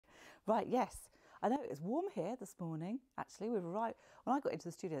Right, yes. I know it's warm here this morning, actually. We've arrived. When I got into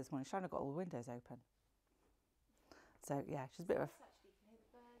the studio this morning, Sharon got all the windows open. So, yeah, she's a bit of a... Actually, you can hear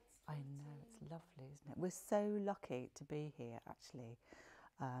the birds. I know, it's lovely, isn't it? We're so lucky to be here, actually,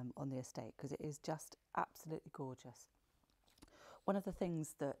 on the estate, because it is just absolutely gorgeous. One of the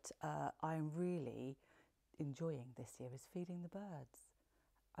things that I'm really enjoying this year is feeding the birds.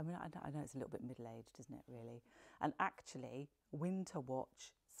 I mean, I know it's a little bit middle-aged, isn't it, really? And actually, Winter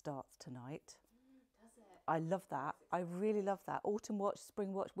Watch starts tonight. Does it? I love that. I really love that. Autumn Watch,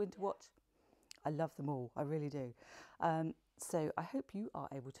 Spring Watch, Winter Watch. I love them all. I really do. So I hope you are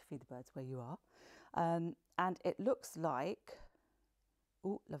able to feed the birds where you are. And it looks like...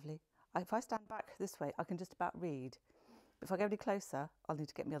 Oh, lovely. If I stand back this way, I can just about read. If I go any closer, I'll need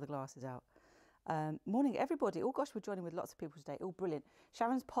to get my other glasses out. Morning, everybody. Oh, gosh, we're joining with lots of people today. Oh, brilliant.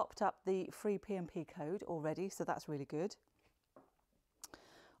 Sharon's popped up the free P&P code already, so that's really good.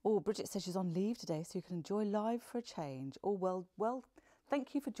 Oh, Bridget says she's on leave today, so you can enjoy live for a change. Oh, well,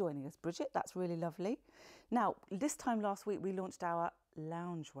 thank you for joining us, Bridget. That's really lovely. Now, this time last week, we launched our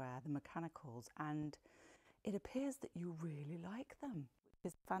loungewear, the mechanicals, and it appears that you really like them,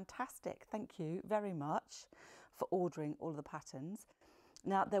 which is fantastic. Thank you very much for ordering all of the patterns.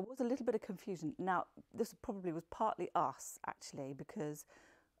 Now, there was a little bit of confusion. Now, this probably was partly us, actually, because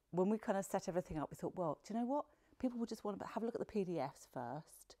when we kind of set everything up, we thought, well, do you know what? People will just want to have a look at the PDFs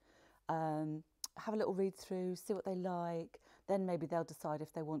first, have a little read through, see what they like, then maybe they'll decide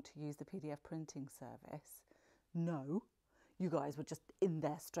if they want to use the PDF printing service. No, you guys were just in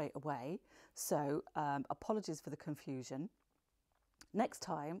there straight away. So apologies for the confusion. Next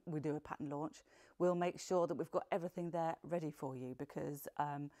time we do a pattern launch, we'll make sure that we've got everything there ready for you, because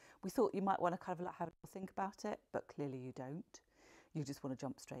we thought you might want to kind of have a think about it, but clearly you don't. You just want to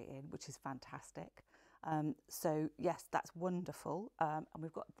jump straight in, which is fantastic. So yes, that's wonderful. And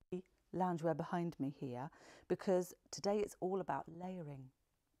we've got the loungewear behind me here, because today it's all about layering.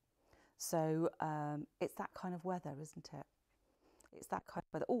 So it's that kind of weather, isn't it? It's that kind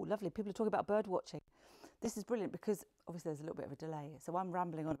of weather. Oh, lovely. People are talking about bird watching. This is brilliant, because obviously there's a little bit of a delay. So I'm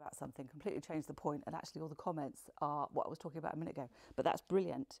rambling on about something, completely changed the point, and actually all the comments are what I was talking about a minute ago. But that's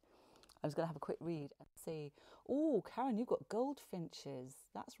brilliant. I was going to have a quick read and see. Oh, Karen, you've got goldfinches.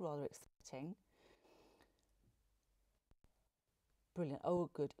 That's rather exciting. Brilliant. Oh,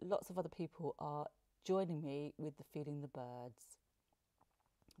 good. Lots of other people are joining me with the feeding the birds.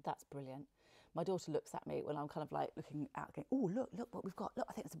 That's brilliant. My daughter looks at me when I'm kind of like looking out, going, oh, look what we've got. Look,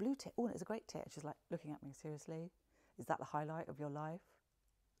 I think it's a blue tit. Oh, and it's a great tit. She's like looking at me, seriously? Is that the highlight of your life?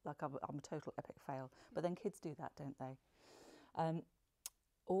 Like I'm a total epic fail. But then kids do that, don't they?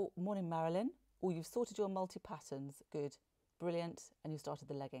 Oh, morning, Marilyn. Oh, you've sorted your multi-patterns. Good. Brilliant. And you started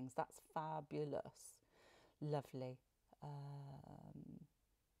the leggings. That's fabulous. Lovely.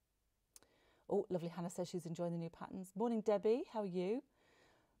 Oh, lovely. Hannah says she's enjoying the new patterns. Morning, Debbie. How are you?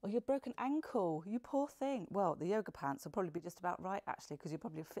 Oh, your broken ankle. You poor thing. Well, the yoga pants will probably be just about right, actually, because you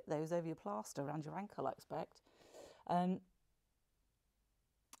probably fit those over your plaster around your ankle, I expect. Oh,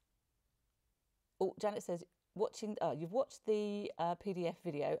 Janet says, you've watched the PDF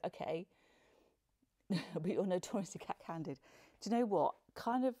video. Okay. But you're notoriously cat-handed. Do you know what?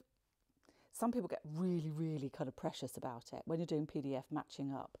 Kind of, some people get really, really kind of precious about it when you're doing PDF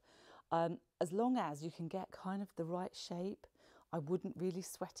matching up. As long as you can get kind of the right shape, I wouldn't really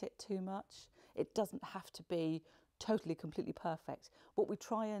sweat it too much. It doesn't have to be totally, completely perfect. What we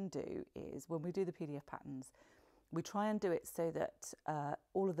try and do is, when we do the PDF patterns, we try and do it so that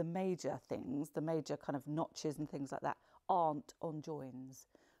all of the major things, the major kind of notches and things like that, aren't on joins.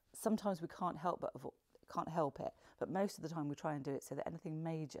 Sometimes we can't help it, but most of the time we try and do it so that anything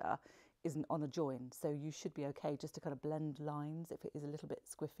major isn't on a join. So you should be okay just to kind of blend lines if it is a little bit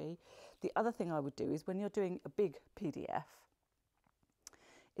squiffy. The other thing I would do is, when you're doing a big PDF,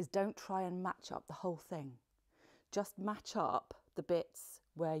 is don't try and match up the whole thing. Just match up the bits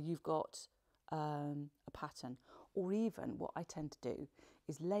where you've got a pattern, or even what I tend to do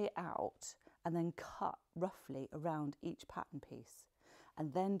is lay it out and then cut roughly around each pattern piece,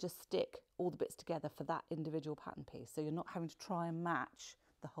 and then just stick all the bits together for that individual pattern piece, so you're not having to try and match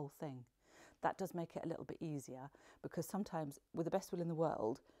the whole thing. That does make it a little bit easier, because sometimes, with the best will in the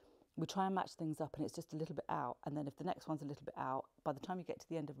world, we try and match things up and it's just a little bit out, and then if the next one's a little bit out, by the time you get to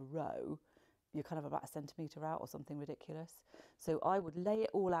the end of a row, you're kind of about 1 centimetre out or something ridiculous. So I would lay it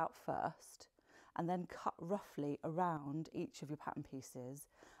all out first, and then cut roughly around each of your pattern pieces,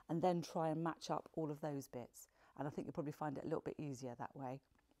 and then try and match up all of those bits. And I think you'll probably find it a little bit easier that way.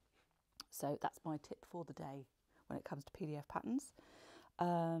 So that's my tip for the day when it comes to PDF patterns.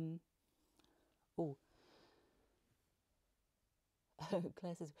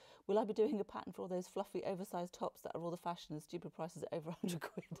 Claire says, will I be doing a pattern for all those fluffy, oversized tops that are all the fashion and stupid prices at over 100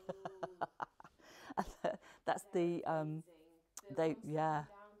 quid? That's yeah,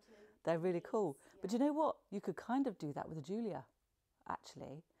 they're really cool. But you know what? You could kind of do that with a Julia,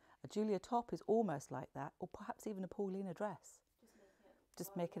 actually. A Julia top is almost like that, or perhaps even a Paulina dress.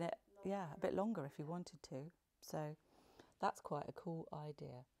 Just making it, yeah, a bit longer if you wanted to. So that's quite a cool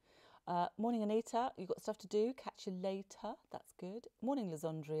idea. Morning, Anita. You've got stuff to do. Catch you later. That's good. Morning,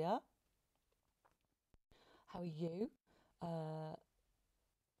 Lysandria. How are you?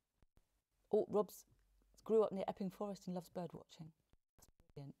 Rob's grew up near Epping Forest and loves bird watching. That's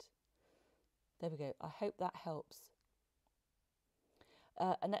brilliant. There we go. I hope that helps.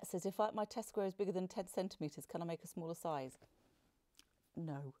 Annette says, if my test square is bigger than 10 centimetres, can I make a smaller size?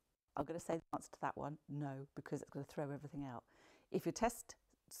 No. I'm going to say the answer to that one. No, because it's going to throw everything out. If your test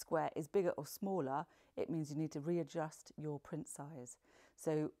square is bigger or smaller, it means you need to readjust your print size.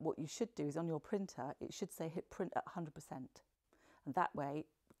 So what you should do is on your printer, it should say hit print at 100%. And that way,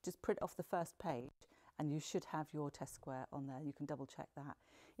 just print off the first page and you should have your test square on there. You can double check that.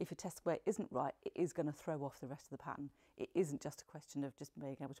 If your test square isn't right, it is going to throw off the rest of the pattern. It isn't just a question of just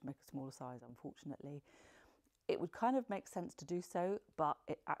being able to make a smaller size, unfortunately. It would kind of make sense to do so, but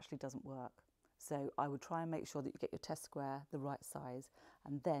it actually doesn't work. So I would try and make sure that you get your test square the right size,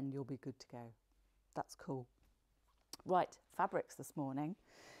 and then you'll be good to go. That's cool. Right, fabrics this morning.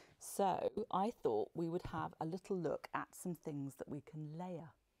 So I thought we would have a little look at some things that we can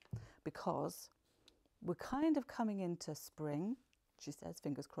layer, because we're kind of coming into spring, she says,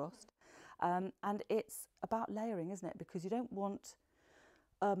 fingers crossed. And it's about layering, isn't it? Because you don't want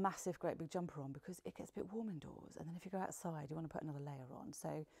a massive, great big jumper on because it gets a bit warm indoors. And then if you go outside, you want to put another layer on.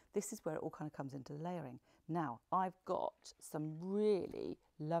 So this is where it all kind of comes into the layering. Now, I've got some really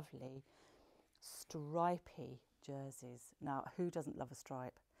lovely stripy jerseys. Now, who doesn't love a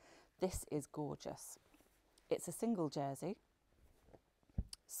stripe? This is gorgeous. It's a single jersey,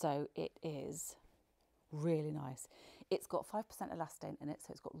 so it is really nice. It's got 5% elastane in it, so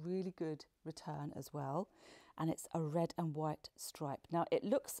it's got really good return as well. And it's a red and white stripe. Now, it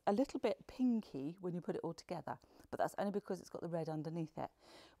looks a little bit pinky when you put it all together, but that's only because it's got the red underneath it.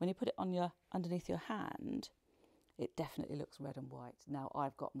 When you put it on underneath your hand, it definitely looks red and white. Now,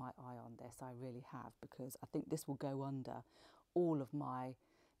 I've got my eye on this, I really have, because I think this will go under all of my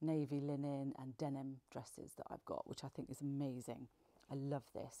navy linen and denim dresses that I've got, which I think is amazing. I love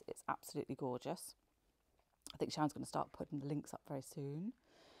this. It's absolutely gorgeous. I think Sharon's going to start putting the links up very soon.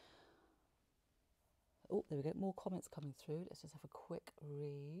 Oh, there we go. More comments coming through. Let's just have a quick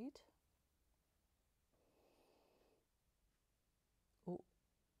read. Oh,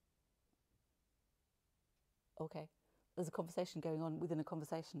 okay. There's a conversation going on within a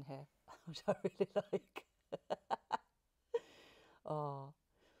conversation here, which I really like. Oh,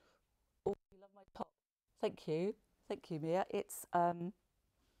 you love my top. Thank you, Mia. It's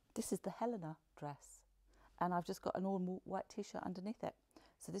this is the Helena dress, and I've just got an all white t-shirt underneath it.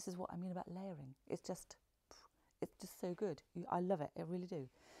 So this is what I mean about layering. It's just so good. I love it. I really do.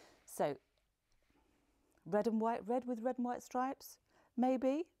 So red and white, red with red and white stripes.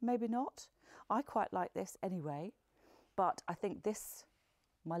 Maybe, maybe not. I quite like this anyway, but I think this,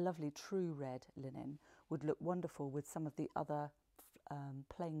 my lovely true red linen, would look wonderful with some of the other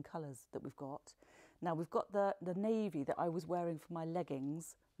plain colours that we've got. Now we've got the navy that I was wearing for my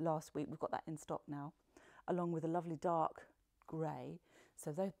leggings last week. We've got that in stock now, along with a lovely dark grey.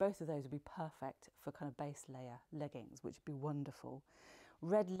 So both of those would be perfect for kind of base layer leggings, which would be wonderful.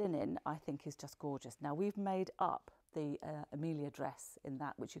 Red linen, I think, is just gorgeous. Now, we've made up the Amelia dress in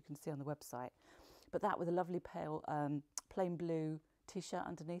that, which you can see on the website. But that with a lovely pale plain blue t-shirt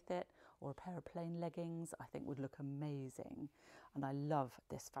underneath it, or a pair of plain leggings, I think would look amazing. And I love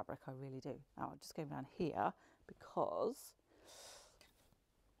this fabric, I really do. Now, I'll just go down here because...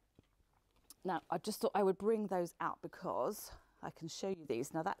 Now, I just thought I would bring those out because I can show you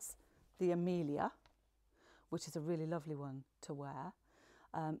these. Now, that's the Amelia, which is a really lovely one to wear.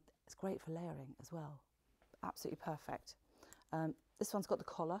 It's great for layering as well. Absolutely perfect. This one's got the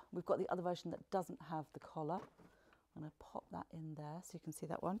collar. We've got the other version that doesn't have the collar. I'm going to pop that in there so you can see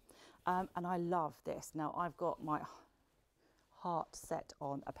that one. And I love this. Now, I've got my heart set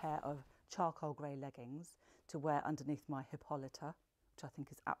on a pair of charcoal grey leggings to wear underneath my Hippolyta, which I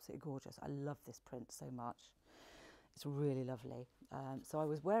think is absolutely gorgeous. I love this print so much. It's really lovely. So I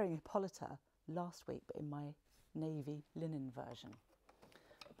was wearing Hippolyta last week, but in my navy linen version.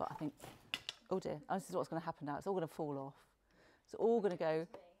 But I think, oh dear, this is what's going to happen now. It's all going to fall off. It's all going to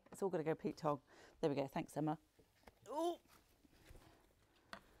go Pete Tog. There we go. Thanks, Emma. Oh.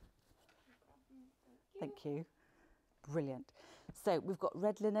 Thank you. Brilliant. So we've got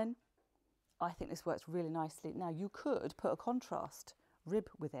red linen. I think this works really nicely. Now you could put a contrast rib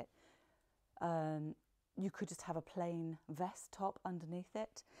with it. You could just have a plain vest top underneath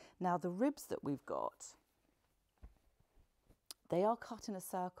it. Now the ribs that we've got, they are cut in a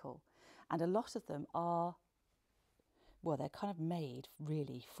circle, and a lot of them are, well, they're kind of made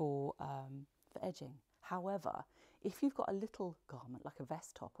really for edging. However, if you've got a little garment like a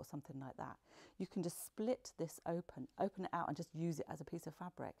vest top or something like that, you can just split this open it out and just use it as a piece of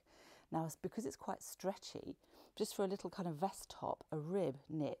fabric. Now, because it's quite stretchy, just for a little kind of vest top, a rib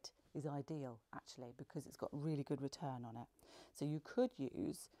knit is ideal actually, because it's got really good return on it. So you could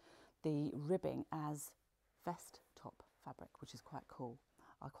use the ribbing as vest top fabric, which is quite cool.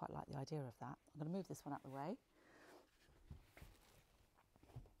 I quite like the idea of that. I'm going to move this one out of the way.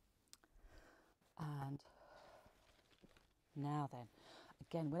 And now then,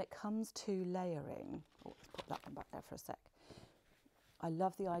 again, when it comes to layering, oh, let's put that one back there for a sec. I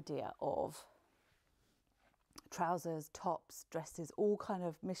love the idea of trousers, tops, dresses, all kind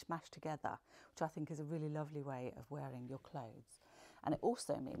of mishmash together, which I think is a really lovely way of wearing your clothes. And it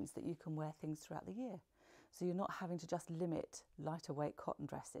also means that you can wear things throughout the year. So you're not having to just limit lighter weight cotton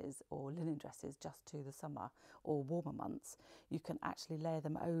dresses or linen dresses just to the summer or warmer months. You can actually layer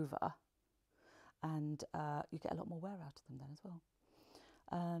them over, and you get a lot more wear out of them then as well.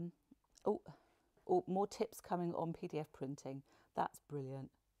 More tips coming on PDF printing. That's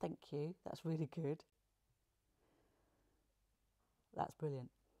brilliant. Thank you. That's really good. That's brilliant.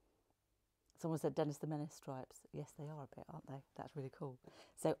 Someone said Dennis the Menace stripes. Yes, they are a bit, aren't they? That's really cool.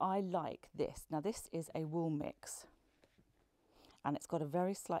 So I like this. Now this is a wool mix, and it's got a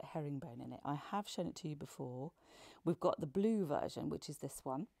very slight herringbone in it. I have shown it to you before. We've got the blue version, which is this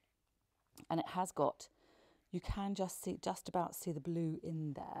one. And it has got, you can just about see the blue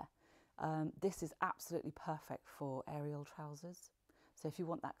in there. This is absolutely perfect for aerial trousers. So if you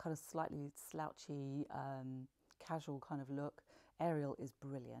want that kind of slightly slouchy, casual kind of look, aerial is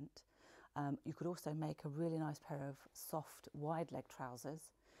brilliant. You could also make a really nice pair of soft, wide leg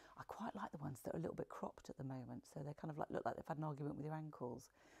trousers. I quite like the ones that are a little bit cropped at the moment. So they kind of look like they've had an argument with your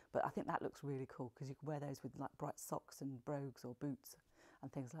ankles. But I think that looks really cool because you can wear those with like bright socks and brogues or boots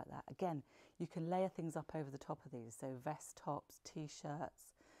and things like that. Again, you can layer things up over the top of these, so vest tops,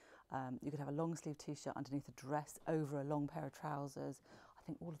 t-shirts. You could have a long sleeve t-shirt underneath a dress over a long pair of trousers. I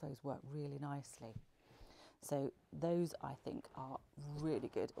think all of those work really nicely. So those I think are really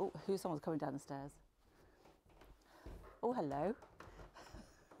good. Oh, someone's coming down the stairs. Oh, hello.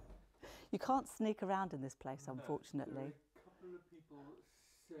 You can't sneak around in this place, unfortunately. There are a couple of people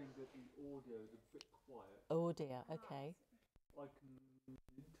saying that the audio is a bit quiet. Oh dear, okay. I can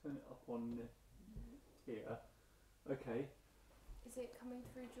turn it up on here. Okay. Is it coming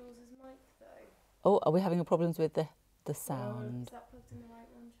through Jules's mic though? Oh, are we having problems with the sound? Is that plugged in the right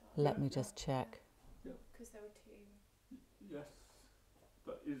one, Charles? Let me just check. Because there were two. Yes,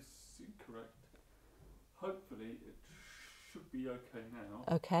 that is correct. Hopefully it should be okay now.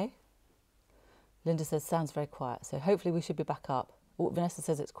 Okay. Linda says sounds very quiet, so hopefully we should be back up. Oh, Vanessa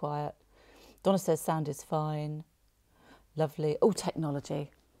says it's quiet. Donna says sound is fine. Lovely. Oh,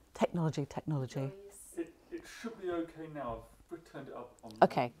 technology. Technology. It should be okay now. I've turned it up on,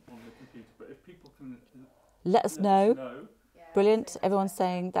 okay. On the computer, but if people can let us know. Yeah, brilliant. Everyone's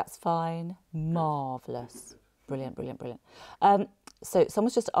saying that's fine. Marvellous. Brilliant. So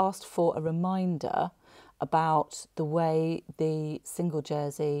someone's just asked for a reminder about the way the single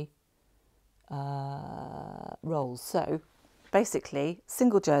jersey rolls. So basically,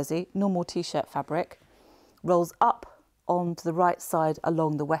 single jersey, normal t-shirt fabric, rolls up onto the right side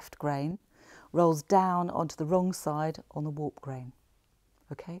along the weft grain, rolls down onto the wrong side on the warp grain.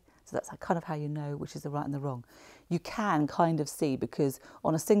 Okay, so that's kind of how you know which is the right and the wrong. You can kind of see, because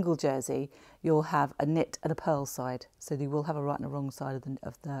on a single jersey you'll have a knit and a purl side, so you will have a right and a wrong side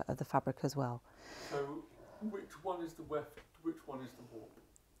of the fabric as well. So which one is the weft? Which one is the warp?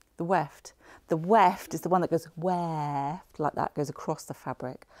 The weft. The weft is the one that goes weft, like that, goes across the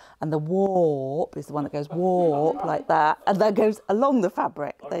fabric. And the warp is the one that goes warp, like that, and that goes along the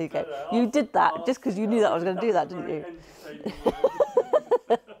fabric. There you go. You did that just because you knew that I was going to do that, didn't you?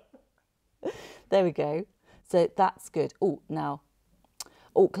 There we go. So that's good. Oh, now.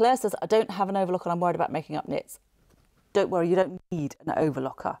 Oh, Claire says, I don't have an overlocker and I'm worried about making up knits. Don't worry, you don't need an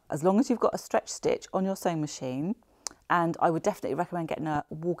overlocker. As long as you've got a stretch stitch on your sewing machine, and I would definitely recommend getting a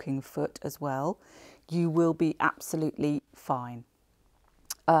walking foot as well, you will be absolutely fine.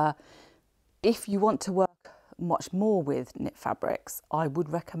 If you want to work much more with knit fabrics, I would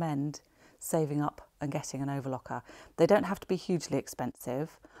recommend saving up and getting an overlocker. They don't have to be hugely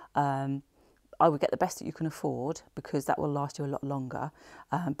expensive. I would get the best that you can afford because that will last you a lot longer.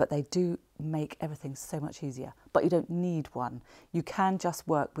 But they do make everything so much easier. But you don't need one. You can just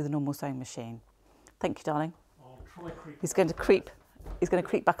work with a normal sewing machine. Thank you, darling. I'll try creeping. He's going to creep. He's going to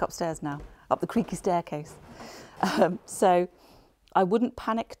creep back upstairs now, up the creaky staircase. So I wouldn't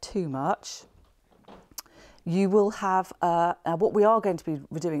panic too much. You will have, what we are going to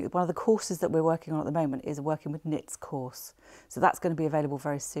be doing, one of the courses that we're working on at the moment is a Working with Knits course. So that's going to be available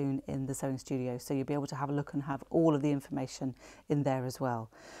very soon in the sewing studio. So you'll be able to have a look and have all of the information in there as well.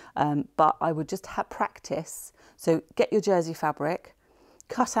 But I would just practice. So get your jersey fabric,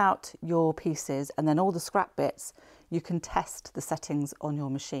 cut out your pieces, and then all the scrap bits, you can test the settings on your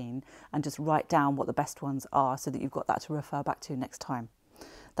machine and just write down what the best ones are so that you've got that to refer back to next time.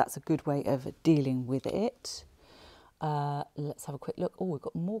 That's a good way of dealing with it. Let's have a quick look. Oh, we've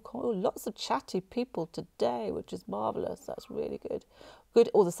got more, lots of chatty people today, which is marvellous. That's really good. Good.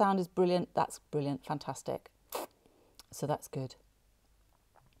 Oh, the sound is brilliant. That's brilliant. Fantastic. So that's good.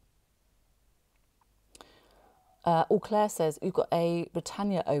 Claire says, you've got a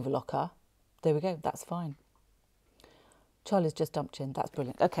Britannia overlocker. There we go. That's fine. Charlie's just dumped in. That's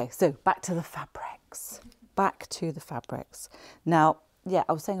brilliant. Okay, so back to the fabrics. Back to the fabrics. Now, yeah,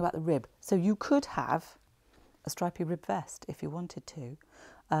 I was saying about the rib. So you could have a stripy rib vest if you wanted to,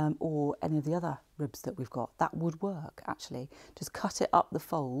 or any of the other ribs that we've got. That would work, actually. Just cut it up the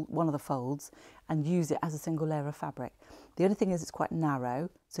fold, one of the folds, and use it as a single layer of fabric. The only thing is it's quite narrow,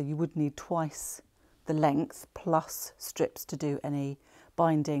 so you would need twice the length plus strips to do any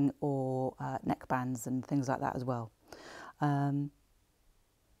binding or neck bands and things like that as well.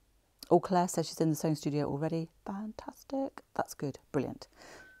 Claire says she's in the sewing studio already. Fantastic. That's good. Brilliant.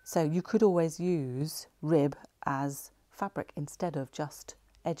 So you could always use rib as fabric instead of just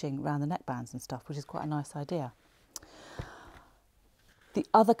edging around the neck bands and stuff, which is quite a nice idea. The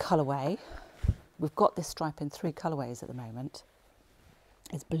other colourway, we've got this stripe in 3 colourways at the moment,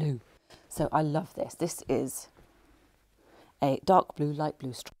 is blue. So I love this. This is a dark blue, light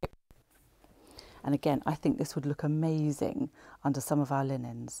blue stripe. And again, I think this would look amazing under some of our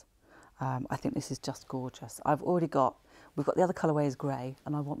linens. I think this is just gorgeous. We've got the other colourway is grey,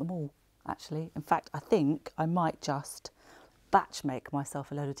 and I want them all, actually. In fact, I think I might just batch make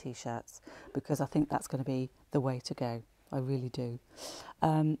myself a load of t-shirts because I think that's going to be the way to go. I really do.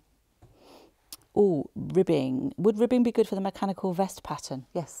 Ribbing. Would ribbing be good for the mechanical vest pattern?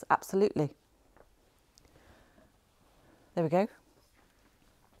 Yes, absolutely. There we go.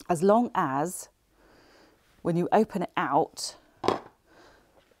 As long as when you open it out,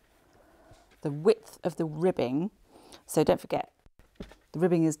 the width of the ribbing, so don't forget, the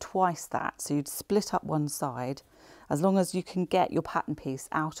ribbing is twice that, so you'd split up one side. As long as you can get your pattern piece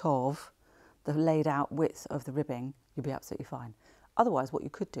out of the laid out width of the ribbing, you'll be absolutely fine. Otherwise, what you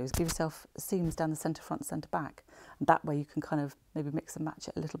could do is give yourself seams down the centre front, centre back, and that way you can kind of maybe mix and match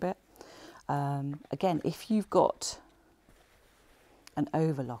it a little bit. Again, if you've got an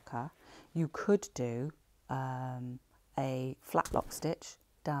overlocker, you could do a flat lock stitch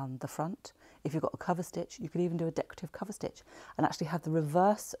down the front. If you've got a cover stitch, you could even do a decorative cover stitch and actually have the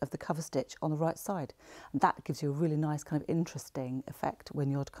reverse of the cover stitch on the right side. And that gives you a really nice kind of interesting effect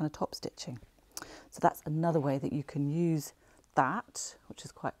when you're kind of top stitching. So that's another way that you can use that, which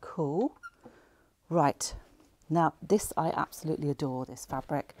is quite cool. Right, now this I absolutely adore, this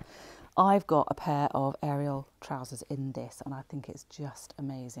fabric. I've got a pair of Ariel trousers in this and I think it's just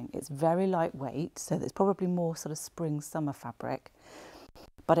amazing. It's very lightweight, so it's probably more sort of spring summer fabric,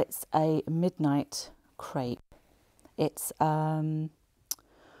 but it's a midnight crepe. It's I'm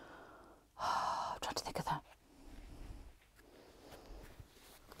trying to think of that.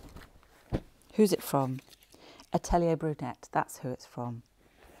 Who's it from? Atelier Brunette, that's who it's from.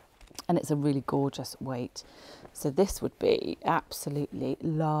 And it's a really gorgeous weight. So this would be absolutely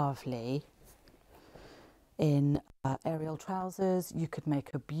lovely in Ariel trousers. You could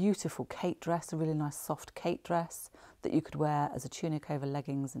make a beautiful Kate dress, a really nice soft Kate dress that you could wear as a tunic over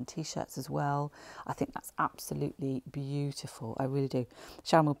leggings and t-shirts as well. I think that's absolutely beautiful. I really do.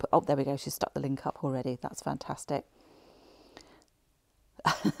 Sharon will put, oh, there we go. She's stuck the link up already. That's fantastic.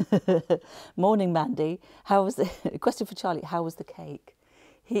 Morning, Mandy. How was the question for Charlie? How was the cake?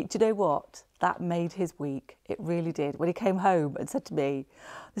 Do you know what? That made his week. It really did. When he came home and said to me,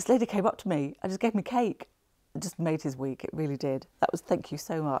 this lady came up to me and just gave me cake. It just made his week. It really did. That was, thank you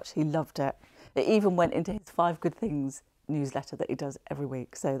so much. He loved it. It even went into his 5 Good Things newsletter that he does every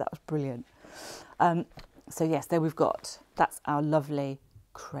week. So that was brilliant. So yes, there we've got, that's our lovely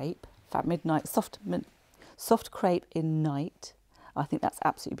crepe. Fat midnight, soft crepe in night. I think that's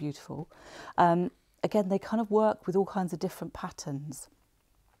absolutely beautiful. Again, they kind of work with all kinds of different patterns.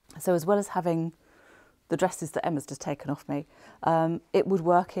 So as well as having the dresses that Emma's just taken off me, it would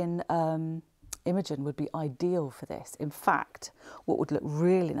work in, Imogen would be ideal for this. In fact, what would look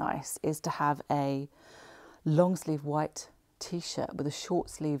really nice is to have a long sleeve white t-shirt with a short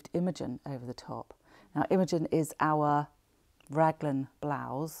sleeved Imogen over the top. Now Imogen is our raglan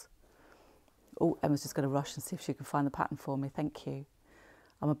blouse. Oh, Emma's just going to rush and see if she can find the pattern for me. Thank you.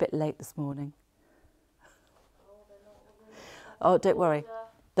 I'm a bit late this morning. Oh, don't worry.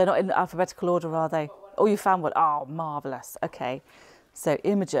 They're not in alphabetical order, are they? Oh, you found one. Oh, marvellous. Okay. So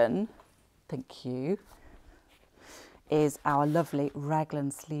Imogen, thank you, is our lovely raglan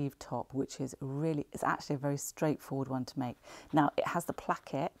sleeve top, which is really, it's actually a very straightforward one to make. Now, it has the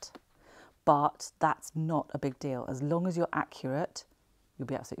placket, but that's not a big deal. As long as you're accurate, you'll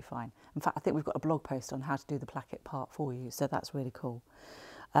be absolutely fine. In fact, I think we've got a blog post on how to do the placket part for you, so that's really cool.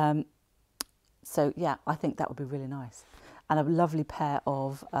 So yeah, I think that would be really nice. And a lovely pair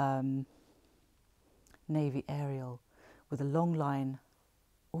of navy Ariel with a long line.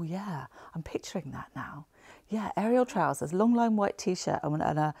 Oh yeah, I'm picturing that now. Yeah, Ariel trousers, long line white t-shirt and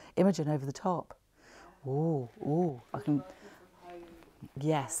a Imogen over the top. Oh, I can.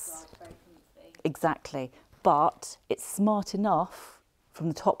 Yes, exactly. But it's smart enough from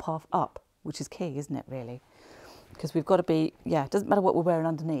the top half up, which is key, isn't it, really? Because we've got to be, yeah, it doesn't matter what we're wearing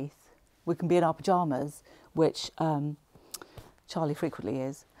underneath. We can be in our pyjamas, which Charlie frequently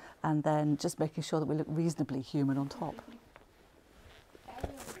is, and then just making sure that we look reasonably human on top.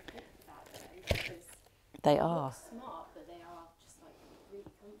 They are. Smart, but they are just like really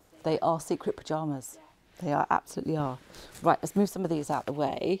comfy. They are secret pyjamas. Yeah. They are, absolutely are. Right, let's move some of these out the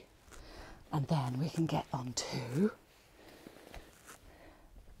way, and then we can get on to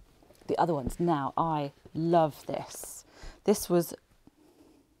the other ones. Now, I love this. This was,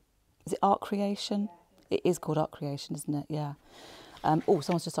 is it Art Creation? Yeah, it is called Art Creation, isn't it? Yeah. Oh,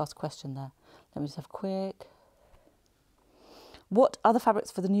 someone's just asked a question there. Let me just have a quick. What other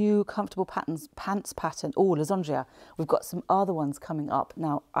fabrics for the new comfortable pants pattern? Oh, Lysandria. We've got some other ones coming up.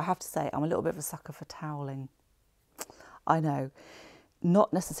 Now, I have to say, I'm a little bit of a sucker for toweling. I know.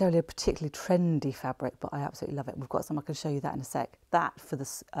 Not necessarily a particularly trendy fabric, but I absolutely love it. We've got some, I can show you that in a sec. That for the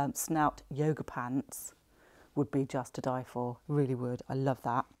snout yoga pants would be just to die for. Really would. I love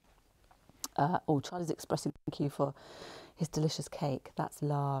that. Oh, Charlie's expressing thank you for his delicious cake. That's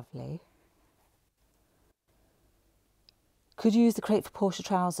lovely. Could you use the crepe for Portia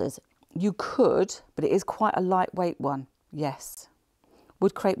trousers? You could, but it is quite a lightweight one. Yes.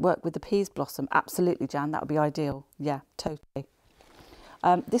 Would crepe work with the peas blossom? Absolutely, Jan. That would be ideal. Yeah, totally.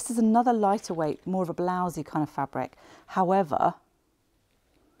 This is another lighter weight, more of a blousey kind of fabric. However,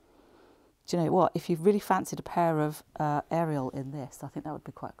 do you know what? If you've really fancied a pair of Ariel in this, I think that would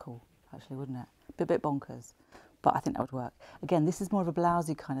be quite cool, actually, wouldn't it? A bit bonkers, but I think that would work. Again, this is more of a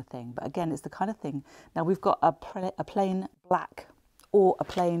blousey kind of thing, but again, it's the kind of thing. Now, we've got a plain black or a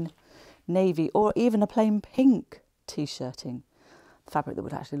plain navy or even a plain pink t-shirting fabric that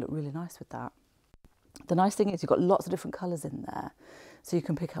would actually look really nice with that. The nice thing is you've got lots of different colours in there, so you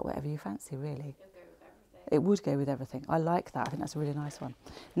can pick out whatever you fancy, really. It would go with everything. I like that. I think that's a really nice one.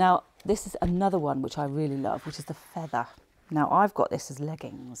 Now, this is another one which I really love, which is the feather. Now, I've got this as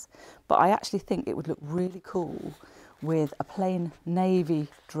leggings, but I actually think it would look really cool with a plain navy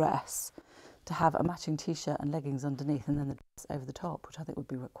dress to have a matching t-shirt and leggings underneath and then the dress over the top, which I think would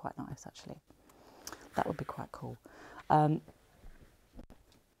be quite nice, actually. That would be quite cool.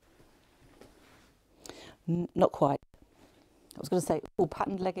 Not quite. I was going to say, oh,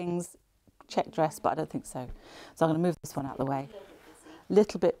 patterned leggings, check dress, but I don't think so. So I'm going to move this one out of the way.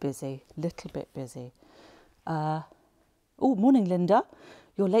 Little bit busy. Oh, morning, Linda.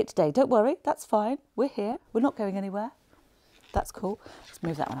 You're late today. Don't worry, that's fine. We're here. We're not going anywhere. That's cool. Let's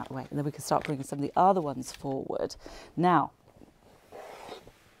move that one out of the way, and then we can start bringing some of the other ones forward. Now,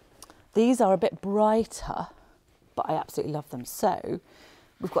 these are a bit brighter, but I absolutely love them. So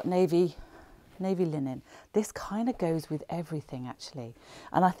we've got navy linen. This kind of goes with everything, actually.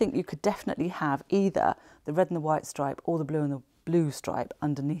 And I think you could definitely have either the red and the white stripe or the blue and the blue stripe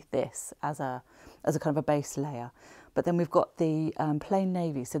underneath this as a kind of a base layer. But then we've got the plain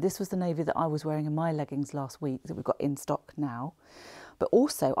navy. So this was the navy that I was wearing in my leggings last week that we've got in stock now. But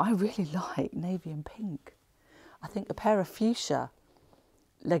also, I really like navy and pink. I think a pair of fuchsia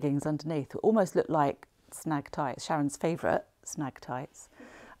leggings underneath almost look like snag tights, Sharon's favourite snag tights.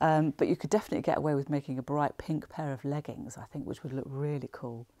 But you could definitely get away with making a bright pink pair of leggings, I think, which would look really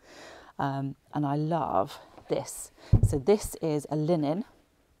cool. And I love this. So this is a linen.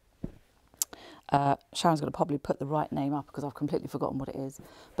 Sharon's going to probably put the right name up because I've completely forgotten what it is,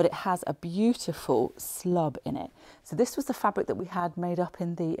 but it has a beautiful slub in it. So this was the fabric that we had made up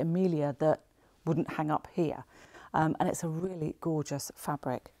in the Amelia that wouldn't hang up here, and it's a really gorgeous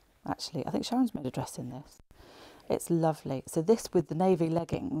fabric. Actually, I think Sharon's made a dress in this. It's lovely. So this with the navy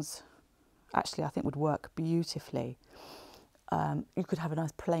leggings, actually I think would work beautifully. You could have a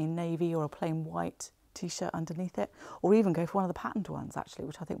nice plain navy or a plain white t-shirt underneath it, or even go for one of the patterned ones actually,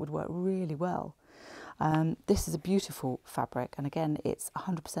 which I think would work really well. This is a beautiful fabric, and again it's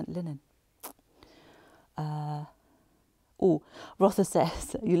 100% linen. Oh, Rotha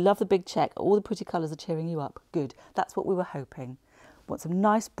says, you love the big check, all the pretty colours are cheering you up. Good, that's what we were hoping. Want some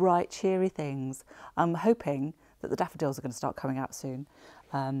nice, bright, cheery things. I'm hoping that the daffodils are going to start coming out soon,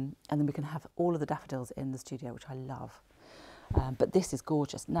 and then we can have all of the daffodils in the studio, which I love. But this is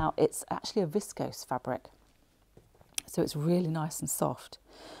gorgeous. Now, it's actually a viscose fabric, so it's really nice and soft,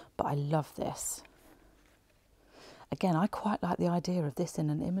 but I love this. Again, I quite like the idea of this in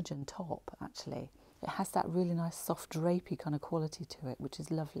an Imogen top, actually. It has that really nice soft drapey kind of quality to it, which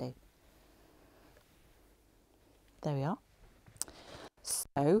is lovely. There we are.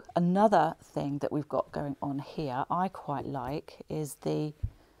 So another thing that we've got going on here I quite like is the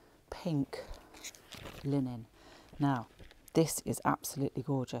pink linen. Now, this is absolutely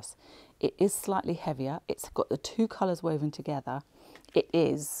gorgeous. It is slightly heavier. It's got the two colours woven together. It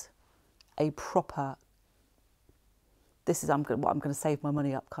is a proper, this is what I'm going to save my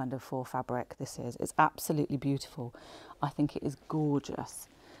money up kind of for fabric. It's absolutely beautiful. I think it is gorgeous.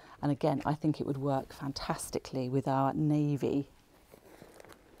 And again, I think it would work fantastically with our navy.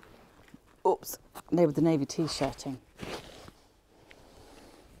 Oops, with the navy t-shirting.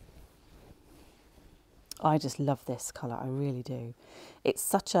 I just love this colour, I really do. It's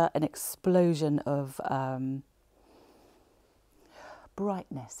such an explosion of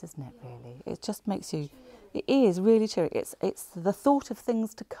brightness, isn't it, really? It just makes you, it is really cheery. It's the thought of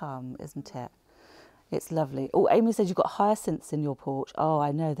things to come, isn't it? It's lovely. Oh, Amy says you've got hyacinths in your porch. Oh,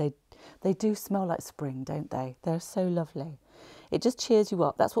 I know, they do smell like spring, don't they? They're so lovely. It just cheers you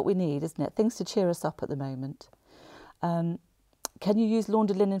up. That's what we need, isn't it? Things to cheer us up at the moment. Can you use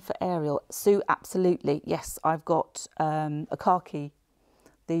laundered linen for Ariel? Sue, absolutely. Yes, I've got a khaki,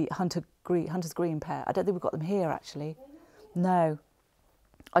 the Hunter's Green pair. I don't think we've got them here, actually. No.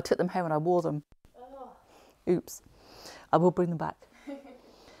 I took them home and I wore them. Oops. I will bring them back.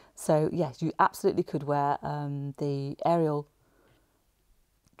 So, yes, you absolutely could wear the Ariel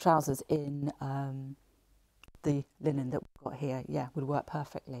trousers in the linen that we've got here. Yeah, would work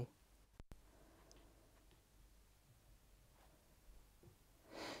perfectly.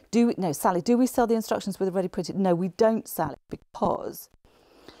 No, Sally, do we sell the instructions with a ready printed? No, we don't, Sally, because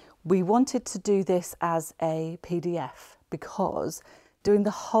we wanted to do this as a PDF, because doing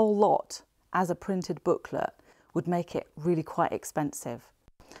the whole lot as a printed booklet would make it really quite expensive.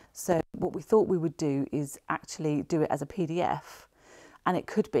 So what we thought we would do is actually do it as a PDF, and it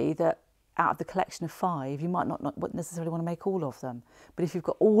could be that out of the collection of 5, you might not necessarily want to make all of them, but if you've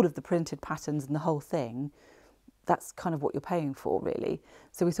got all of the printed patterns and the whole thing, that's kind of what you're paying for, really.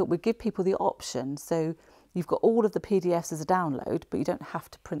 So we thought we'd give people the option. So you've got all of the PDFs as a download, but you don't have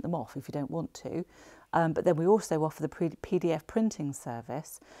to print them off if you don't want to. But then we also offer the PDF printing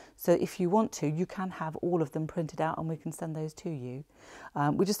service. So if you want to, you can have all of them printed out and we can send those to you.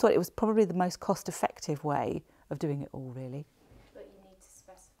 We just thought it was probably the most cost-effective way of doing it all, really. But you need to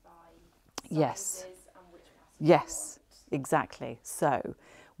specify sizes Yes. and which patterns Yes, you want. exactly. So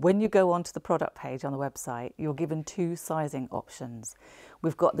when you go onto the product page on the website, you're given 2 sizing options.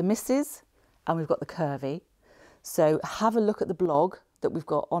 We've got the misses and we've got the curvy. So have a look at the blog that we've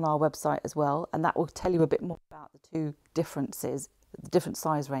got on our website as well, and that will tell you a bit more about the 2 differences, the different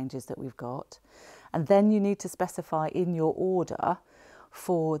size ranges that we've got. And then you need to specify in your order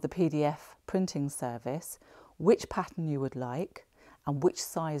for the PDF printing service which pattern you would like and which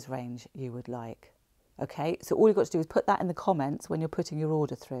size range you would like. Okay, so all you've got to do is put that in the comments when you're putting your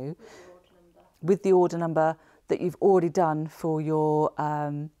order through with the order number that you've already done for your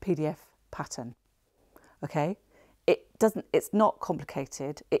PDF pattern. Okay, it's not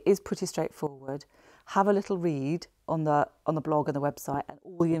complicated. It is pretty straightforward. Have a little read on the blog and the website, and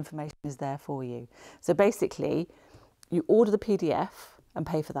all the information is there for you. So basically, you order the PDF and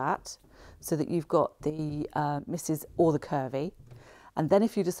pay for that, so that you've got the misses or the curvy. And then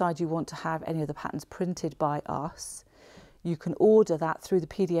if you decide you want to have any of the patterns printed by us, you can order that through the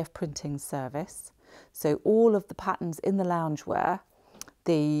PDF printing service. So all of the patterns in the loungewear,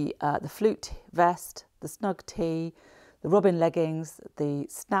 the flute vest, the snug tee, the robin leggings, the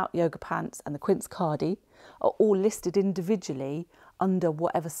snout yoga pants and the quince cardi are all listed individually under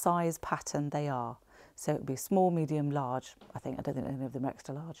whatever size pattern they are. So it would be small, medium, large. I don't think any of them are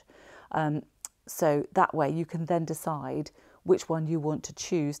extra large. So that way you can then decide which one you want to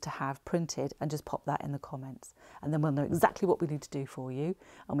choose to have printed and just pop that in the comments. And then we'll know exactly what we need to do for you,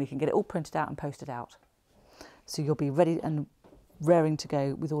 and we can get it all printed out and posted out. So you'll be ready and raring to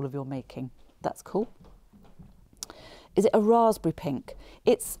go with all of your making. That's cool. Is it a raspberry pink?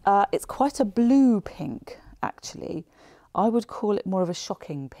 It's quite a blue pink, actually. I would call it more of a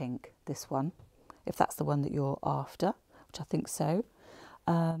shocking pink, this one, if that's the one that you're after, which I think so.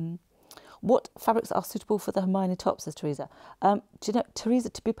 What fabrics are suitable for the Hermione tops, says Teresa? Do you know,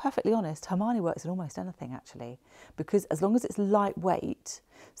 Teresa, to be perfectly honest, Hermione works in almost anything, actually, because as long as it's lightweight,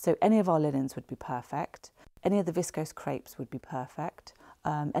 so any of our linens would be perfect, any of the viscose crepes would be perfect,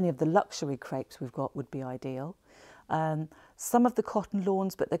 any of the luxury crepes we've got would be ideal. Some of the cotton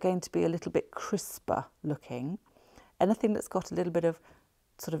lawns, but they're going to be a little bit crisper looking. Anything that's got a little bit of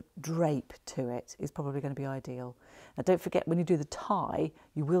sort of drape to it is probably going to be ideal. Now don't forget, when you do the tie,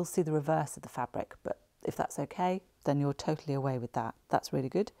 you will see the reverse of the fabric, but if that's okay, then you're totally away with that. That's really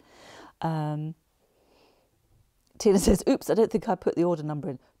good. Tina says, oops, I don't think I put the order number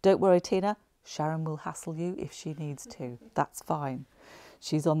in. Don't worry, Tina, Sharon will hassle you if she needs to. That's fine.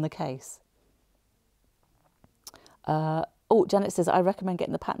 She's on the case. Oh, Janet says, I recommend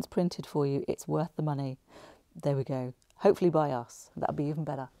getting the patterns printed for you. It's worth the money. There we go. Hopefully by us. That'll be even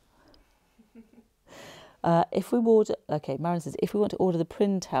better. If we order, okay, Marion says, if we want to order the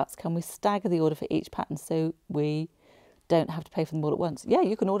printouts, can we stagger the order for each pattern so we don't have to pay for them all at once? Yeah,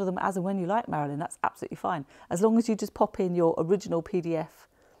 you can order them as and when you like, Marilyn. That's absolutely fine. As long as you just pop in your original PDF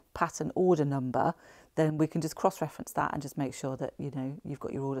pattern order number, then we can just cross-reference that and just make sure that, you know, you've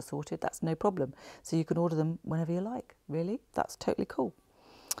got your order sorted. That's no problem. So you can order them whenever you like, really. That's totally cool.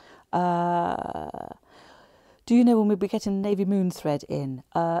 Do you know when we'll be getting navy moon thread in?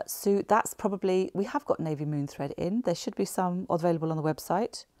 So that's probably, we have got navy moon thread in. There should be some available on the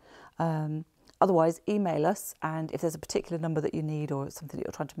website. Otherwise, email us, and if there's a particular number that you need or something that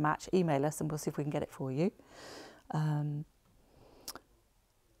you're trying to match, email us and we'll see if we can get it for you.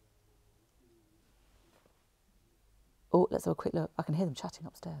 Oh, let's have a quick look. I can hear them chatting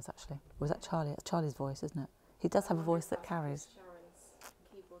upstairs, actually. Or is that Charlie? It's Charlie's voice, isn't it? He does have a voice that carries. Sharon's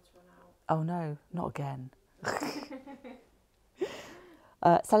keyboard's run out. Oh no, not again.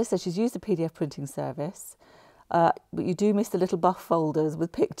 Sally says she's used the PDF printing service, but you do miss the little buff folders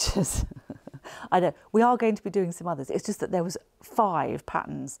with pictures. I know, we are going to be doing some others. It's just that there was 5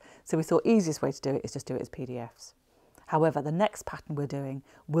 patterns, so we thought easiest way to do it is just do it as PDFs. However, the next pattern we're doing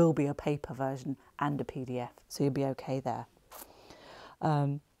will be a paper version and a PDF, so you'll be okay there.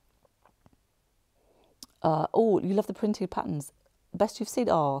 Oh, you love the printed patterns. Best you've seen.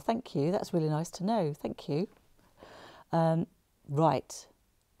 Oh, thank you. That's really nice to know. Thank you. Right,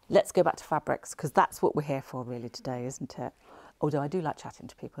 let's go back to fabrics, because that's what we're here for really today, isn't it? Although I do like chatting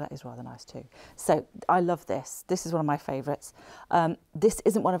to people, that is rather nice too. So I love this. This is one of my favourites. This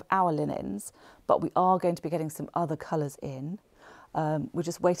isn't one of our linens, but we are going to be getting some other colours in. We're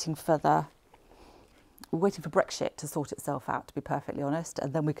just waiting for Brexit to sort itself out, to be perfectly honest,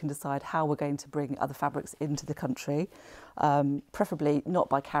 and then we can decide how we're going to bring other fabrics into the country, preferably not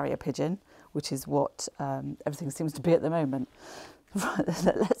by carrier pigeon, which is what everything seems to be at the moment. Right,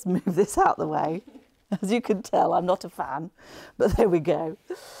 let's move this out the way. As you can tell, I'm not a fan, but there we go.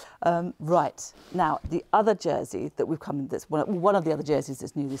 Right, now the other jersey that we've come in, that's one of the other jerseys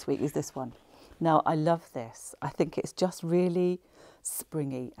that's new this week is this one. Now I love this. I think it's just really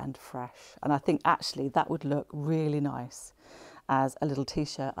springy and fresh, and I think actually that would look really nice as a little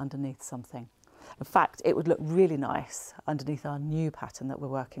t-shirt underneath something. In fact, it would look really nice underneath our new pattern that we're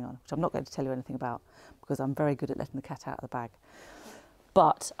working on, which I'm not going to tell you anything about because I'm very good at letting the cat out of the bag.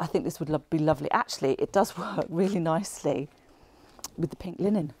 But I think this would be lovely. Actually, it does work really nicely with the pink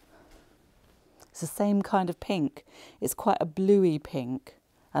linen. It's the same kind of pink. It's quite a bluey pink,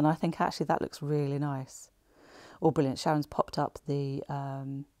 and I think actually that looks really nice. Oh, brilliant. Sharon's popped up the...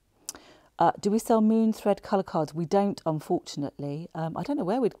 do we sell moon thread colour cards? We don't, unfortunately. I don't know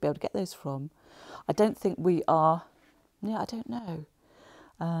where we'd be able to get those from. I don't think we are... Yeah, I don't know.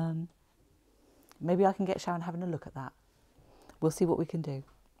 Maybe I can get Sharon having a look at that. We'll see what we can do.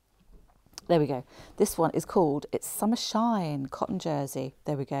 There we go. This one is called, it's Summer Shine Cotton Jersey.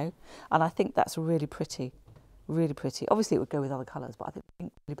 There we go. And I think that's really pretty. Really pretty. Obviously it would go with other colours, but I think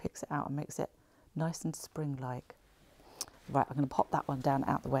pink really picks it out and makes it nice and spring-like. Right, I'm going to pop that one down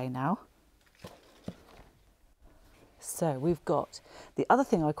out the way now. So we've got the other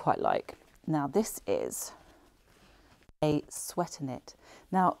thing I quite like. Now this is a sweater knit.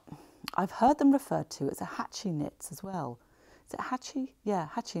 Now I've heard them referred to as a hatchie knits as well. is it Hachi? Yeah,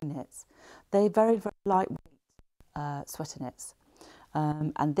 Hachi knits. They're very, very lightweight sweater knits.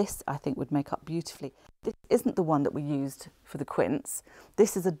 And this, I think, would make up beautifully. This isn't the one that we used for the quints.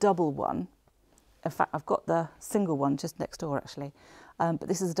 This is a double one. In fact, I've got the single one just next door, actually. But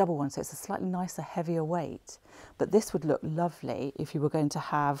this is a double one, so it's a slightly nicer, heavier weight. But this would look lovely if you were going to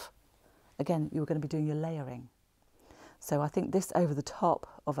have, again, you were going to be doing your layering. So I think this over the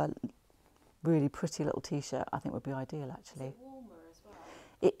top of a really pretty little T-shirt, I think would be ideal, actually. Is it warmer as well?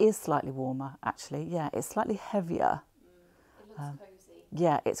 It is slightly warmer, actually. Yeah, it's slightly heavier. It looks cosy.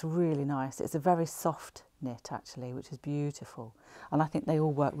 Yeah, it's really nice. It's a very soft knit, actually, which is beautiful. And I think they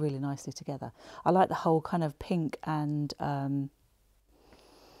all work really nicely together. I like the whole kind of pink and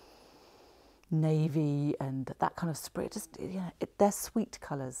navy and that kind of spray. Just, they're sweet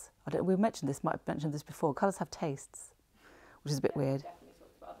colours. We've mentioned this, might have mentioned this before. Colours have tastes, which is a bit weird. Definitely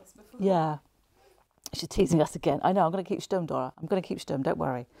talked about this before. Yeah. She's teasing us again. I know, I'm going to keep stum, Dora. I'm going to keep stum, don't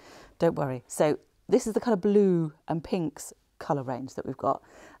worry. Don't worry. So this is the kind of blue and pinks colour range that we've got.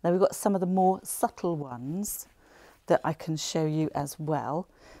 Now we've got some of the more subtle ones that I can show you as well.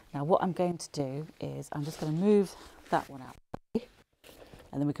 Now what I'm going to do is I'm just going to move that one out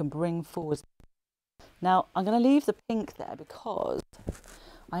and then we can bring forward. Now I'm going to leave the pink there because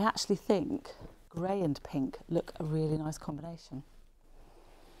I actually think grey and pink look a really nice combination.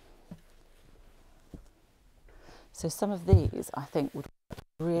 So some of these I think would work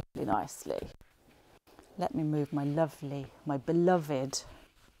really nicely. Let me move my beloved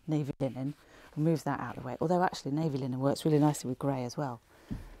navy linen, move that out of the way. Although actually navy linen works really nicely with grey as well.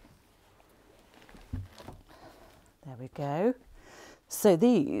 There we go. So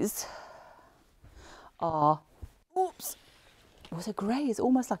these are, oops, so grey is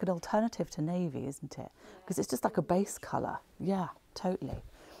almost like an alternative to navy, isn't it? Because it's just like a base colour. Yeah, totally.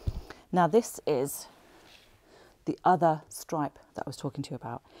 Now this is the other stripe that I was talking to you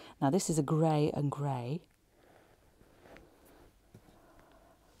about. Now this is a grey and grey.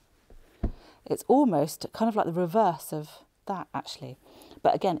 It's almost kind of like the reverse of that, actually.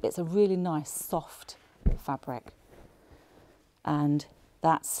 But again, it's a really nice soft fabric. And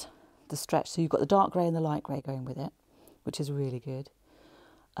that's the stretch. So you've got the dark grey and the light grey going with it, which is really good.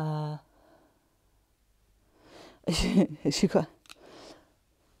 I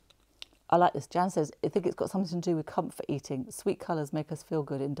like this. Jan says, I think it's got something to do with comfort eating. Sweet colours make us feel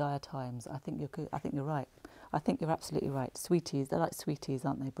good in dire times. I think you're good. I think you're right. I think you're absolutely right. Sweeties, they're like sweeties,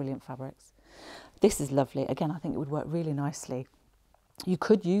 aren't they? Brilliant fabrics. This is lovely. Again, I think it would work really nicely. You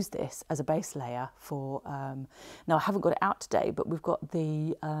could use this as a base layer for, now I haven't got it out today, but we've got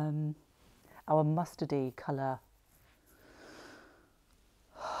the, our mustardy colour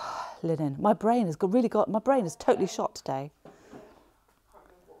linen. My brain has my brain is totally shot today.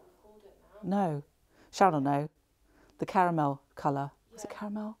 No, Sharon will know. The caramel colour. Was it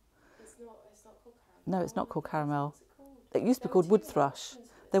caramel? It's not called caramel. No, it's not called caramel. What's it called? It used to be called wood thrush.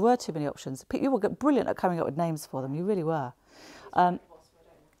 There were too many options. You were brilliant at coming up with names for them. You really were.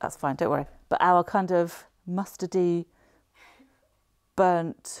 That's fine, don't worry. But our kind of mustardy,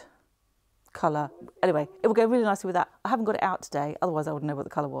 burnt colour. Anyway, it will go really nicely with that. I haven't got it out today, otherwise I wouldn't know what the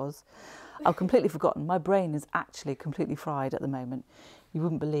colour was. I've completely forgotten. My brain is actually completely fried at the moment. You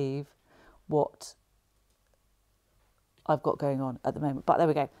wouldn't believe what I've got going on at the moment. But there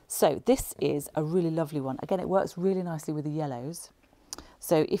we go. So this is a really lovely one. Again, it works really nicely with the yellows.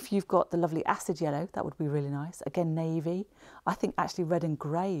 So if you've got the lovely acid yellow, that would be really nice. Again, navy. I think actually red and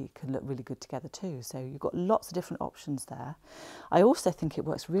grey can look really good together too. So you've got lots of different options there. I also think it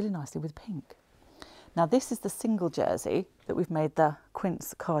works really nicely with pink. Now this is the single jersey that we've made the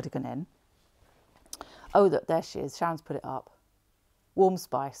quince cardigan in. Oh, look, there she is. Sharon's put it up. Warm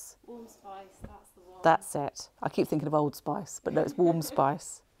Spice. Warm Spice, that's the one. That's it. I keep thinking of Old Spice, but no, it's Warm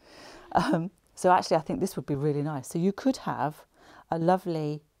Spice. So actually, I think this would be really nice. So you could have a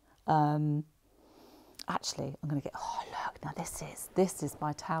lovely, actually, I'm going to get, oh, look, now this is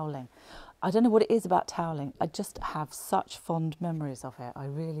my toweling. I don't know what it is about toweling. I just have such fond memories of it. I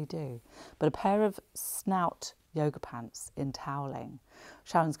really do. But a pair of snout yoga pants in toweling.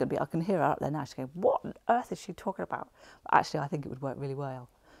 Sharon's going to be, I can hear her up there now. She's going, what on earth is she talking about? But actually, I think it would work really well.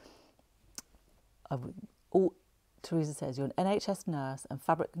 Teresa says, you're an NHS nurse and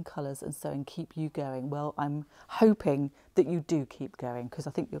fabric and colours and sewing keep you going. Well, I'm hoping that you do keep going because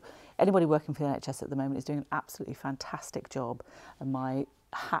I think anybody working for the NHS at the moment is doing an absolutely fantastic job and my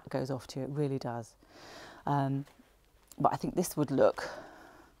hat goes off to you, it really does. But I think this would look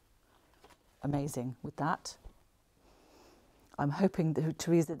amazing with that. I'm hoping, that,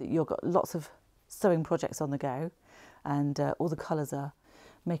 Teresa, that you've got lots of sewing projects on the go and all the colours are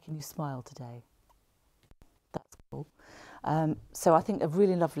making you smile today. That's cool. So I think a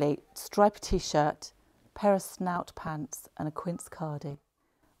really lovely striped t-shirt, pair of snout pants and a quince cardi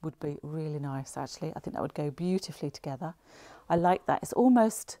would be really nice actually. I think that would go beautifully together. I like that. It's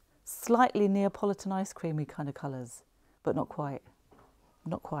almost slightly Neapolitan ice creamy kind of colours, but not quite.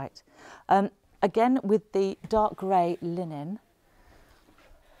 Not quite. Again, with the dark grey linen,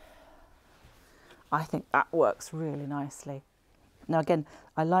 I think that works really nicely. Now again,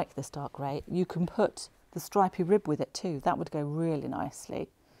 I like this dark grey. You can put the stripy rib with it too. That would go really nicely.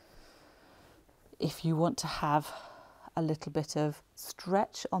 If you want to have a little bit of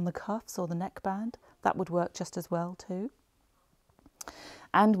stretch on the cuffs or the neckband, that would work just as well too.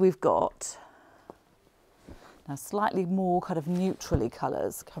 And we've got now slightly more kind of neutrally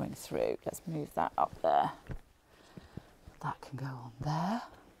colours coming through. Let's move that up there. That can go on there.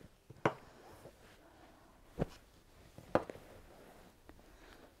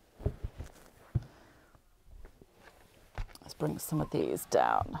 Let's bring some of these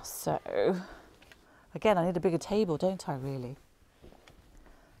down. So, again, I need a bigger table, don't I, really?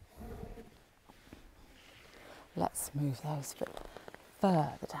 Let's move those a bit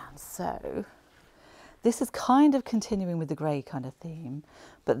further down. So, this is kind of continuing with the grey kind of theme,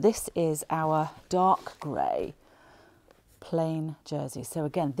 but this is our dark grey plain jersey. So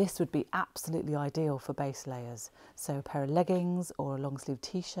again, this would be absolutely ideal for base layers. So a pair of leggings or a long sleeve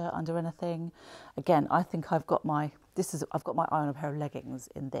t-shirt under anything. Again, I think I've got my eye on a pair of leggings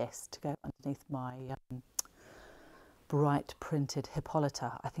in this to go underneath my bright printed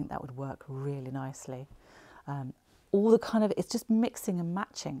Hippolyta. I think that would work really nicely. All the kind of, it's just mixing and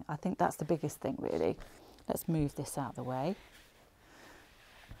matching. I think that's the biggest thing really. Let's move this out of the way.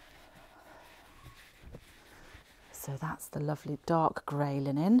 So that's the lovely dark grey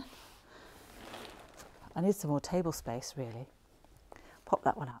linen. I need some more table space really. Pop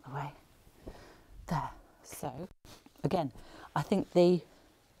that one out of the way. There. So again, I think the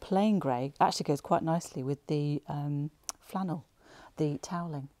plain grey actually goes quite nicely with the flannel, the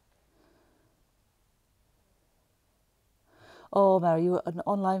toweling. Oh, Mary, you were at an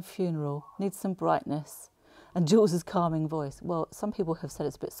online funeral, needs some brightness. And Jules's calming voice. Well, some people have said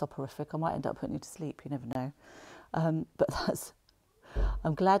it's a bit soporific. I might end up putting you to sleep, you never know. But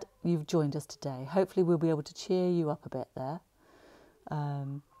I'm glad you've joined us today. Hopefully we'll be able to cheer you up a bit there.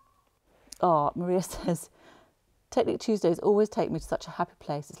 Oh, Maria says, Technic Tuesdays always take me to such a happy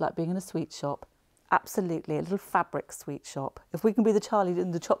place. It's like being in a sweet shop. Absolutely, a little fabric sweet shop. If we can be the Charlie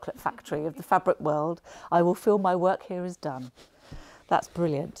in the chocolate factory of the fabric world, I will feel my work here is done. That's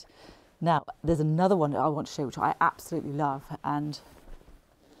brilliant. Now, there's another one that I want to show, which I absolutely love, and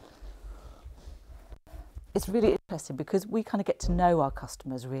it's really interesting because we kind of get to know our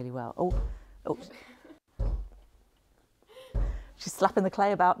customers really well. Oh, she's slapping the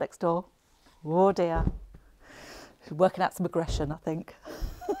clay about next door. Oh dear. She's working out some aggression, I think.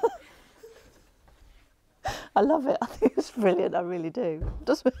 I love it. I think it's brilliant. I really do.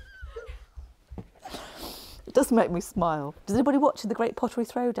 It does make me smile. Does anybody watch The Great Pottery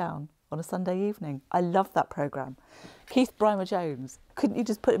Throwdown on a Sunday evening? I love that programme. Keith Brymer-Jones. Couldn't you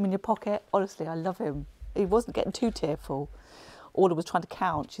just put him in your pocket? Honestly, I love him. He wasn't getting too tearful. Orla was trying to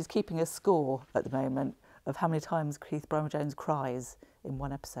count. She's keeping a score at the moment of how many times Keith Brymer-Jones cries in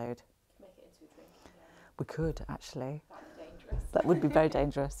one episode. Make it into a drinking game. We could, actually. That would be dangerous. That would be very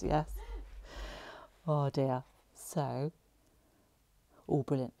dangerous, yes. Oh dear. So, oh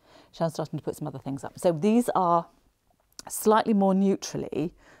brilliant. Shannon's starting to put some other things up. So these are slightly more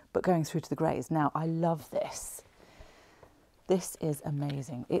neutrally, but going through to the greys. Now, I love this. This is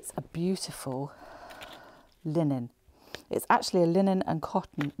amazing. It's a beautiful linen. It's actually a linen and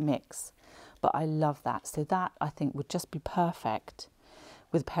cotton mix, but I love that. So that, I think, would just be perfect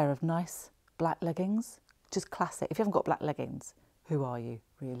with a pair of nice black leggings. Just classic. If you haven't got black leggings, who are you,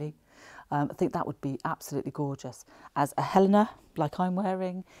 really? I think that would be absolutely gorgeous. As a Helena, like I'm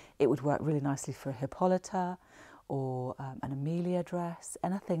wearing, it would work really nicely for a Hippolyta or an Amelia dress,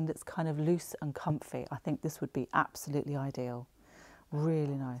 anything that's kind of loose and comfy. I think this would be absolutely ideal.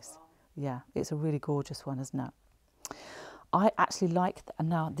 Really nice. Yeah, it's a really gorgeous one, isn't it? I actually like, and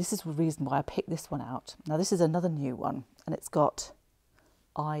now this is the reason why I picked this one out. Now this is another new one, and it's got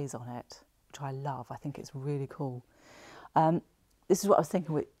eyes on it, which I love. I think it's really cool. This is what I was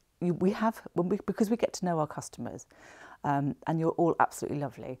thinking. Because we get to know our customers, and you're all absolutely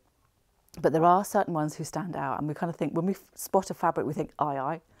lovely, but there are certain ones who stand out, and we kind of think, when we spot a fabric, we think,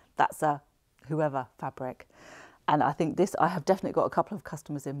 aye, that's a whoever fabric. And I think I have definitely got a couple of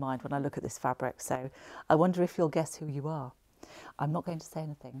customers in mind when I look at this fabric. So I wonder if you'll guess who you are. I'm not going to say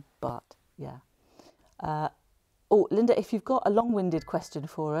anything, but yeah. Oh, Linda, if you've got a long-winded question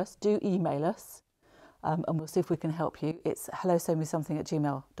for us, do email us. and we'll see if we can help you. It's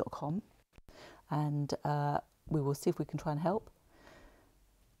hellosewmesomething@gmail.com, and we will see if we can try and help.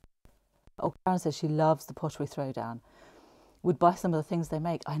 Oh, Karen says she loves the pottery throwdown. Would buy some of the things they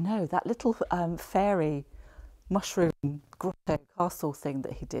make. I know, that little fairy mushroom grotto castle thing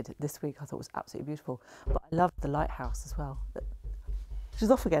that he did this week I thought was absolutely beautiful. But I love the lighthouse as well.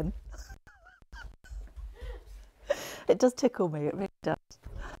 She's off again. It does tickle me, it really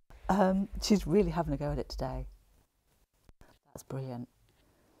does. She's really having a go at it today. That's brilliant.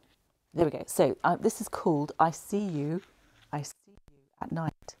 There we go. So this is called I See You at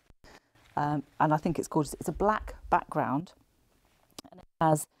Night. And I think it's gorgeous. It's a black background and it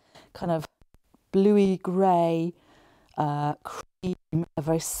has kind of bluey grey, cream, a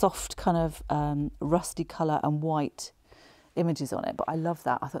very soft kind of rusty colour and white images on it. But I love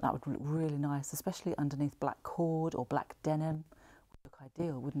that. I thought that would look really nice, especially underneath black cord or black denim. Would look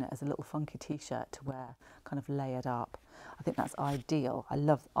ideal, wouldn't it, as a little funky t-shirt to wear, kind of layered up. I think that's ideal. I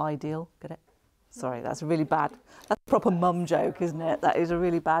love ideal. Get it? Sorry, that's a really bad, that's a proper mum joke, isn't it? That is a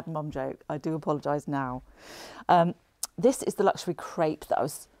really bad mum joke. I do apologise now. This is the luxury crepe that I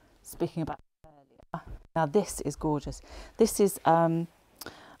was speaking about earlier. Now this is gorgeous. This is our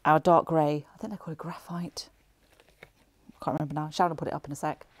dark grey, I think they call it graphite. I can't remember now. Sharon will put it up in a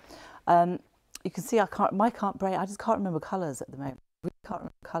sec. You can see I just can't remember colours at the moment. I really can't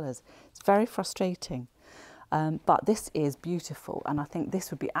remember colours. It's very frustrating. But this is beautiful, and I think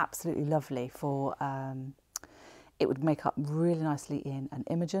this would be absolutely lovely for, it would make up really nicely in an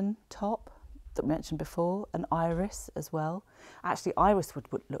Imogen top that we mentioned before, an iris as well. Actually, iris would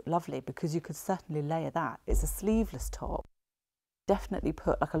look lovely because you could certainly layer that. It's a sleeveless top. Definitely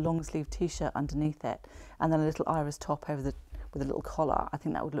put like a long sleeve t-shirt underneath it and then a little iris top over with a little collar. I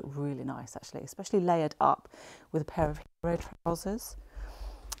think that would look really nice actually, especially layered up with a pair of hero trousers.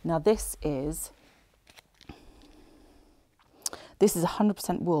 Now this is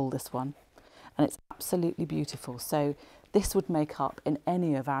 100% wool, this one, and it's absolutely beautiful. So this would make up in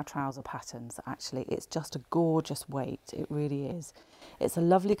any of our trouser patterns, actually. It's just a gorgeous weight, it really is. It's a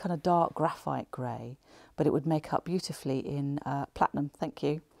lovely kind of dark graphite grey, but it would make up beautifully in platinum, thank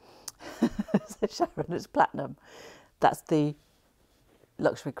you. So Sharon, it's platinum. That's the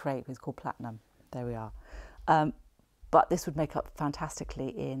luxury crepe, it's called platinum. There we are. But this would make up fantastically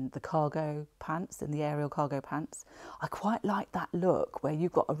in the cargo pants, in the aerial cargo pants. I quite like that look where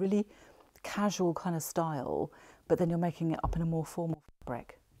you've got a really casual kind of style, but then you're making it up in a more formal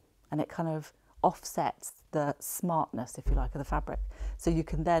fabric. And it kind of offsets the smartness, if you like, of the fabric. So you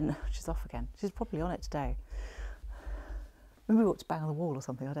can then, she's off again. She's probably on it today. Maybe we ought to bang on the wall or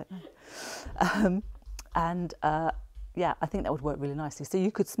something, I don't know. Yeah, I think that would work really nicely. So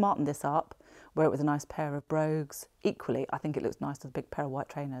you could smarten this up, wear it with a nice pair of brogues. Equally, I think it looks nice with a big pair of white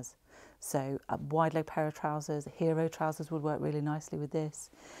trainers. So a wide leg pair of trousers, hero trousers would work really nicely with this.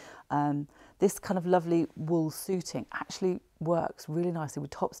 This kind of lovely wool suiting actually works really nicely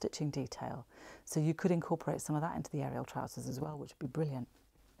with top stitching detail. So you could incorporate some of that into the aerial trousers as well, which would be brilliant.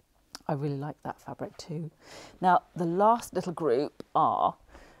 I really like that fabric too. Now, the last little group are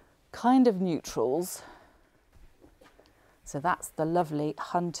kind of neutrals. So that's the lovely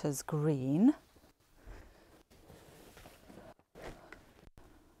Hunter's Green.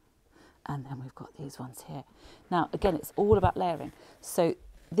 And then we've got these ones here. Now, again, it's all about layering. So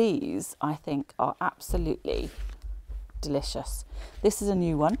these, I think, are absolutely delicious. This is a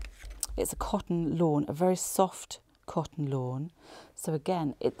new one. It's a cotton lawn, a very soft cotton lawn. So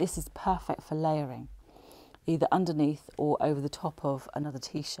again, this is perfect for layering, either underneath or over the top of another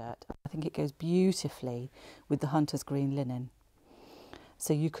t-shirt. I think it goes beautifully with the Hunter's Green linen.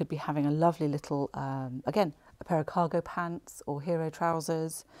 So you could be having a lovely little, again, a pair of cargo pants or hero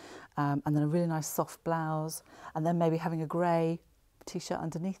trousers, and then a really nice soft blouse, and then maybe having a grey t-shirt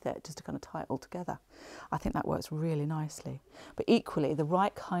underneath it just to kind of tie it all together. I think that works really nicely. But equally, the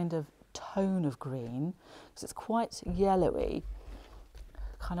right kind of tone of green, because it's quite yellowy,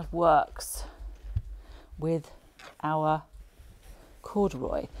 kind of works with our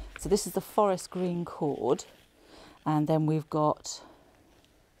corduroy. So this is the forest green cord, and then we've got,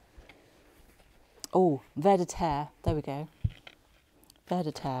 oh, vert de terre, there we go, vert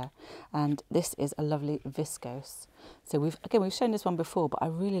de terre, and this is a lovely viscose. So we've shown this one before, but I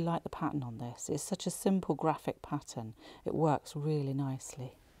really like the pattern on this. It's such a simple graphic pattern. It works really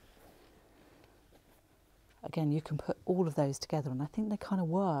nicely. Again, you can put all of those together, and I think they kind of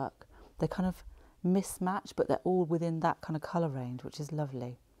work. They kind of mismatch, but they're all within that kind of colour range, which is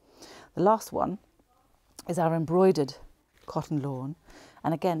lovely. The last one is our embroidered cotton lawn,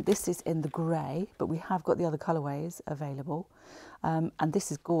 And again, this is in the grey, but we have got the other colourways available. And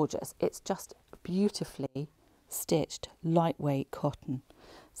this is gorgeous. It's just beautifully stitched, lightweight cotton.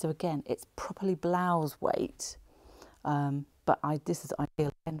 So again, it's properly blouse weight, but this is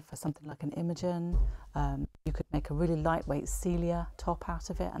ideal again for something like an Imogen. You could make a really lightweight Celia top out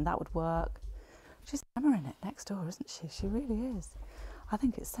of it, and that would work. She's hammering it next door, isn't she? She really is. I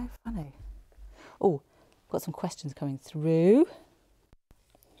think it's so funny. Oh, got some questions coming through.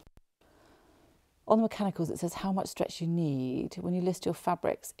 On the mechanicals, it says how much stretch you need. When you list your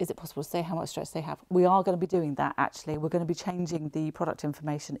fabrics, is it possible to say how much stretch they have? We are going to be doing that, actually. We're going to be changing the product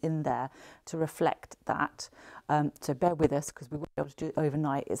information in there to reflect that. So bear with us, because we won't be able to do it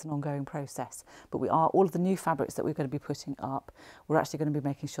overnight. It's an ongoing process. But all of the new fabrics that we're going to be putting up, we're actually going to be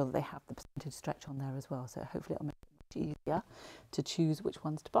making sure that they have the percentage stretch on there as well. So hopefully it'll make it much easier to choose which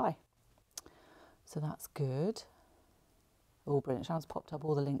ones to buy. So that's good. Oh, brilliant. Sharon's popped up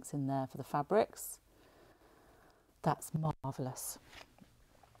all the links in there for the fabrics. That's marvellous.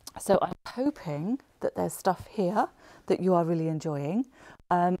 So I'm hoping that there's stuff here that you are really enjoying.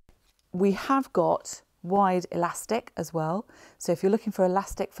 We have got wide elastic as well. So if you're looking for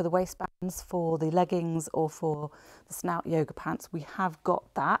elastic for the waistbands, for the leggings or for the snout yoga pants, we have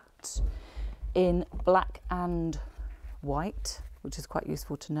got that in black and white, which is quite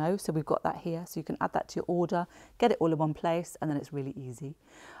useful to know. So we've got that here, so you can add that to your order, get it all in one place, and then it's really easy.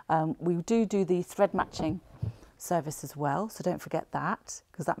 We do the thread matching service as well, so don't forget that,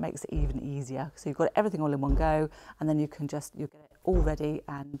 because that makes it even easier. So you've got everything all in one go, and then you get it all ready.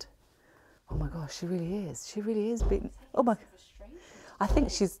 And oh my gosh, she really is being, oh my, I think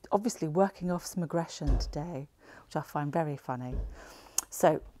she's obviously working off some aggression today, which I find very funny.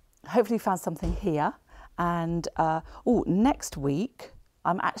 So hopefully you found something here. And next week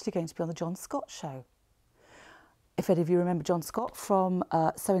I'm actually going to be on the John Scott show. If any of you remember John Scott from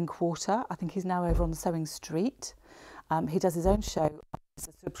Sewing Quarter, I think he's now over on Sewing Street. He does his own show. It's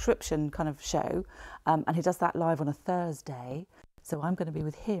a subscription kind of show, and he does that live on a Thursday. So I'm going to be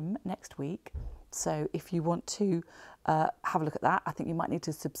with him next week. So if you want to have a look at that, I think you might need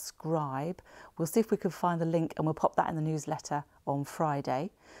to subscribe. We'll see if we can find the link, and we'll pop that in the newsletter on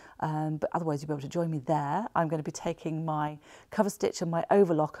Friday. But otherwise, you'll be able to join me there. I'm going to be taking my cover stitch and my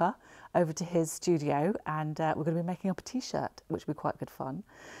overlocker over to his studio, and we're going to be making up a t-shirt, which will be quite good fun.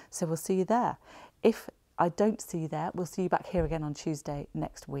 So we'll see you there. If I don't see you there, we'll see you back here again on Tuesday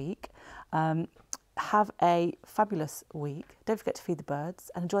next week. Have a fabulous week. Don't forget to feed the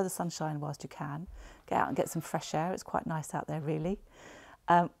birds and enjoy the sunshine whilst you can. Get out and get some fresh air. It's quite nice out there, really.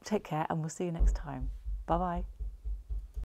 Take care, and we'll see you next time. Bye-bye.